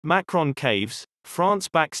Macron caves, France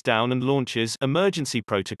backs down and launches emergency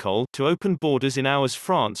protocol to open borders in hours.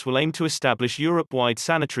 France will aim to establish Europe-wide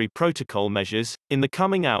sanitary protocol measures in the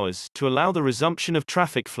coming hours to allow the resumption of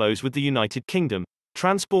traffic flows with the United Kingdom,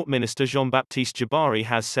 Transport Minister Jean-Baptiste Djebbari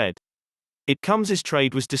has said. It comes as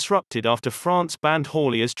trade was disrupted after France banned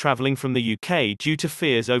hauliers travelling from the UK due to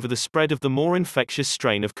fears over the spread of the more infectious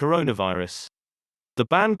strain of coronavirus. The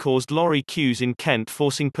ban caused lorry queues in Kent,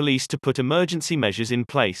 forcing police to put emergency measures in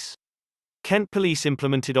place. Kent police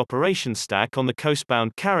implemented Operation Stack on the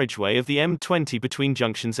coastbound carriageway of the M20 between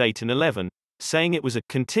junctions 8 and 11, saying it was a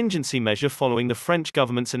contingency measure following the French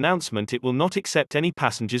government's announcement it will not accept any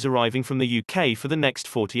passengers arriving from the UK for the next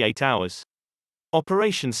 48 hours.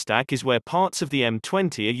 Operation Stack is where parts of the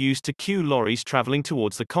M20 are used to queue lorries travelling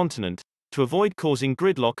towards the continent, to avoid causing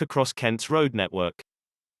gridlock across Kent's road network.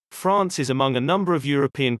 France is among a number of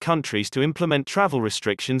European countries to implement travel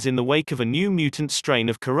restrictions in the wake of a new mutant strain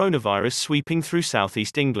of coronavirus sweeping through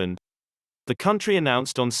southeast England. The country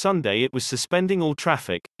announced on Sunday it was suspending all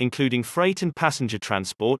traffic, including freight and passenger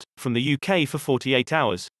transport, from the UK for 48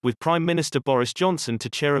 hours, with Prime Minister Boris Johnson to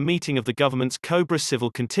chair a meeting of the government's Cobra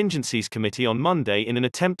Civil Contingencies Committee on Monday in an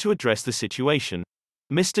attempt to address the situation.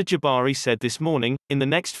 Mr. Djebbari said this morning, in the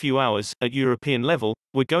next few hours, at European level,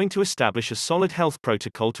 we're going to establish a solid health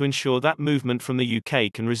protocol to ensure that movement from the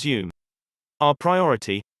UK can resume. Our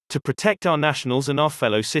priority, to protect our nationals and our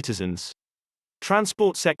fellow citizens.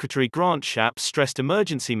 Transport Secretary Grant Shapps stressed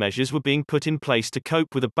emergency measures were being put in place to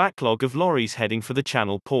cope with a backlog of lorries heading for the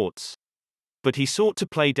Channel ports. But he sought to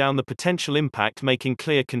play down the potential impact, making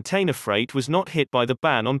clear container freight was not hit by the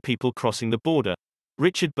ban on people crossing the border.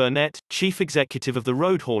 Richard Burnett, chief executive of the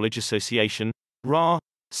Road Haulage Association, RA,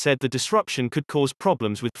 said the disruption could cause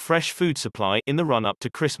problems with fresh food supply in the run-up to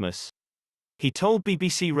Christmas. He told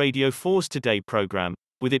BBC Radio 4's Today programme,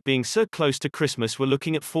 with it being so close to Christmas, we're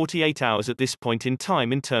looking at 48 hours at this point in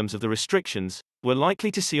time in terms of the restrictions. We're likely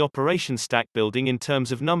to see Operation Stack building in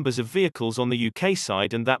terms of numbers of vehicles on the UK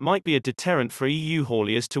side, and that might be a deterrent for EU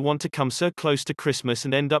hauliers to want to come so close to Christmas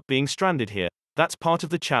and end up being stranded here. That's part of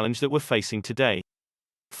the challenge that we're facing today.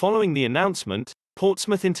 Following the announcement,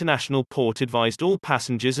 Portsmouth International Port advised all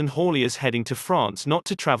passengers and hauliers heading to France not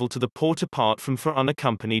to travel to the port apart from for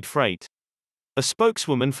unaccompanied freight. A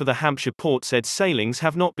spokeswoman for the Hampshire port said sailings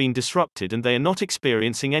have not been disrupted and they are not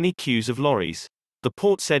experiencing any queues of lorries. The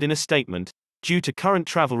port said in a statement, due to current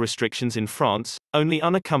travel restrictions in France, only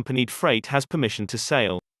unaccompanied freight has permission to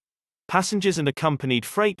sail. Passengers and accompanied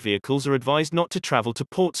freight vehicles are advised not to travel to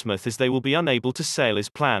Portsmouth as they will be unable to sail as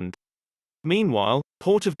planned. Meanwhile,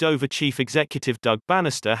 Port of Dover Chief Executive Doug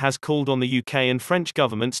Bannister has called on the UK and French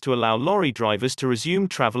governments to allow lorry drivers to resume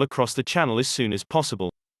travel across the Channel as soon as possible.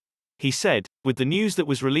 He said, with the news that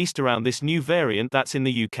was released around this new variant that's in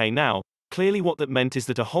the UK now, clearly what that meant is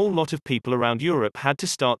that a whole lot of people around Europe had to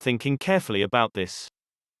start thinking carefully about this.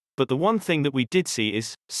 But the one thing that we did see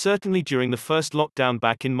is, certainly during the first lockdown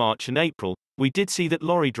back in March and April, we did see that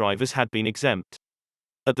lorry drivers had been exempt.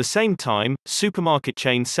 At the same time, supermarket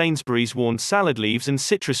chain Sainsbury's warned salad leaves and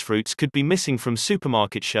citrus fruits could be missing from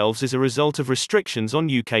supermarket shelves as a result of restrictions on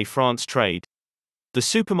UK-France trade. The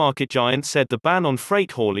supermarket giant said the ban on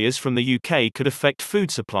freight hauliers from the UK could affect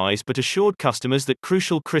food supplies, but assured customers that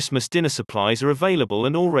crucial Christmas dinner supplies are available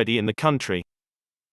and already in the country.